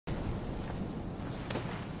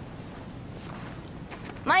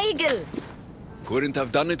My eagle! Couldn't have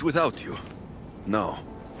done it without you. Now,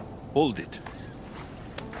 hold it.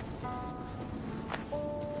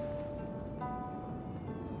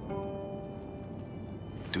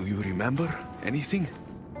 Do you remember anything?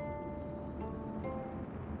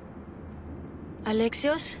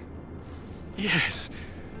 Alexios? Yes,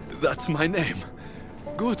 that's my name.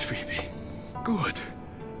 Good, Phoibe. Good.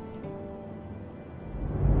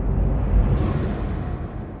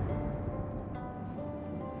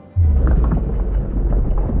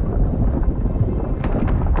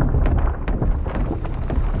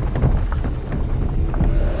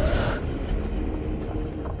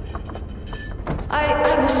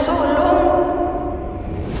 I was so alone.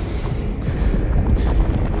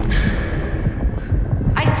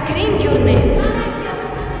 I screamed your name.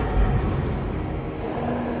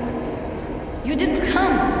 You didn't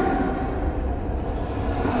come.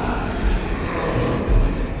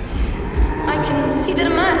 I can see their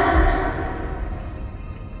masks.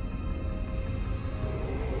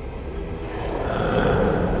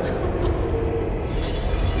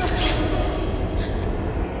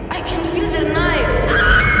 I can feel their knives.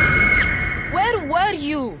 Where were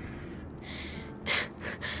you?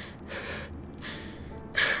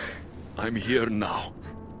 I'm here now.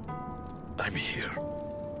 I'm here.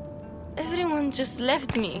 Everyone just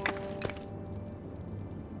left me.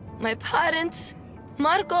 My parents,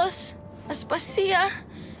 Marcos, Aspasia,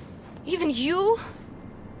 even you.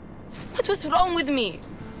 What was wrong with me?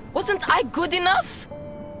 Wasn't I good enough?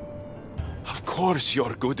 Of course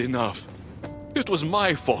you're good enough. It was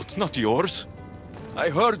my fault, not yours. I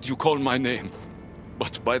heard you call my name,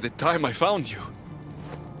 but by the time I found you,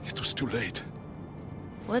 it was too late.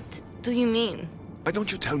 What do you mean? Why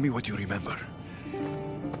don't you tell me what you remember?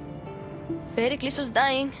 Pericles was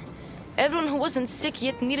dying. Everyone who wasn't sick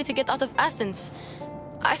yet needed to get out of Athens.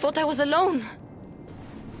 I thought I was alone.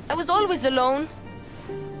 I was always alone.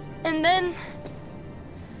 And then...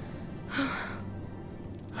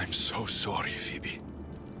 I'm so sorry, Phoibe.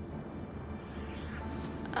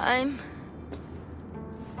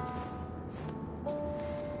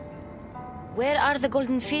 Where are the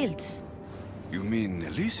Golden Fields? You mean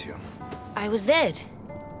Elysium? I was there.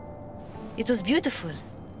 It was beautiful.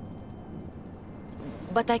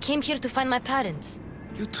 But I came here to find my parents.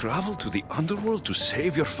 You traveled to the underworld to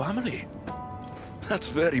save your family? That's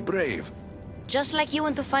very brave. Just like you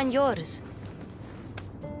went to find yours.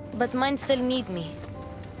 But mine still need me.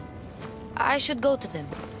 I should go to them.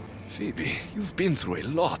 Phoibe, you've been through a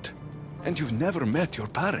lot. And you've never met your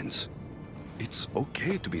parents. It's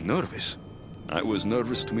okay to be nervous. I was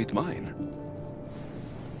nervous to meet mine.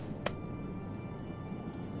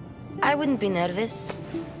 I wouldn't be nervous.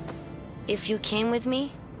 If you came with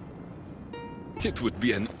me? It would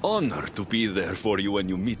be an honor to be there for you when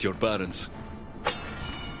you meet your parents.